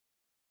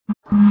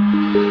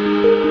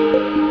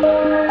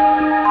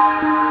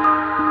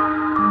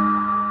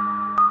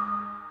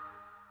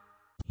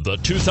The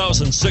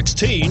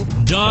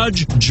 2016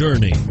 Dodge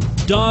Journey.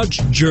 Dodge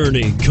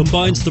Journey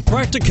combines the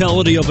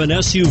practicality of an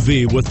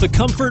SUV with the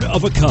comfort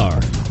of a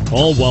car,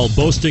 all while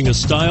boasting a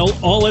style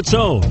all its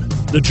own.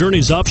 The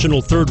Journey's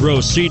optional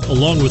third-row seat,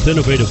 along with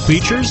innovative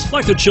features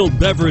like a chilled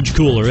beverage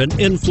cooler and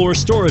in-floor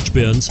storage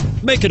bins,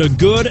 make it a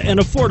good and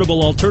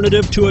affordable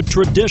alternative to a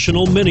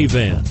traditional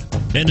minivan,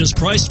 and is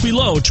priced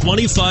below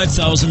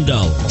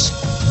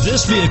 $25,000.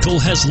 This vehicle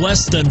has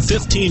less than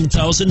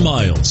 15,000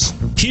 miles.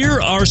 Here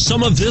are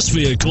some of this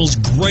vehicle's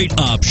great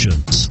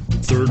options: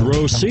 third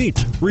row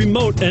seat,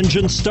 remote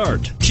engine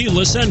start,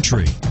 keyless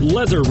entry,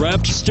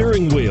 leather-wrapped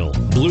steering wheel,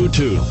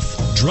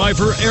 Bluetooth,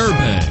 driver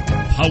airbag,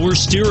 power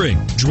steering,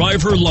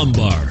 driver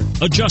lumbar,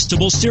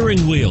 adjustable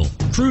steering wheel,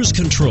 cruise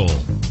control.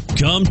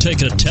 Come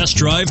take a test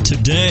drive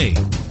today.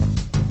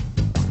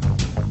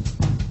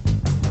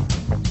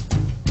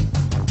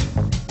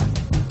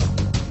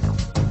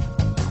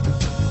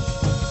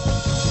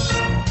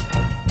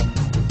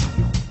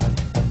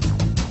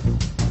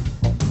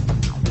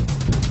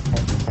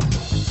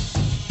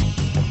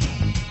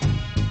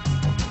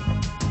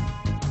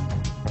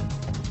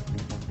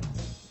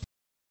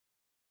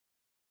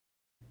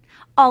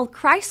 All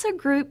Chrysler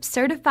Group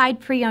certified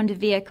pre-owned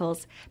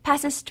vehicles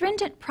pass a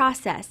stringent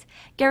process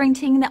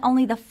guaranteeing that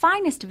only the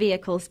finest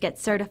vehicles get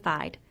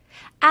certified.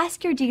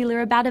 Ask your dealer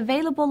about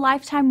available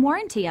lifetime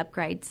warranty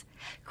upgrades.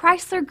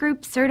 Chrysler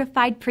Group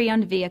certified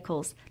pre-owned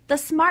vehicles, the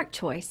smart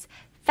choice,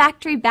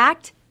 factory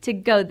backed to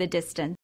go the distance.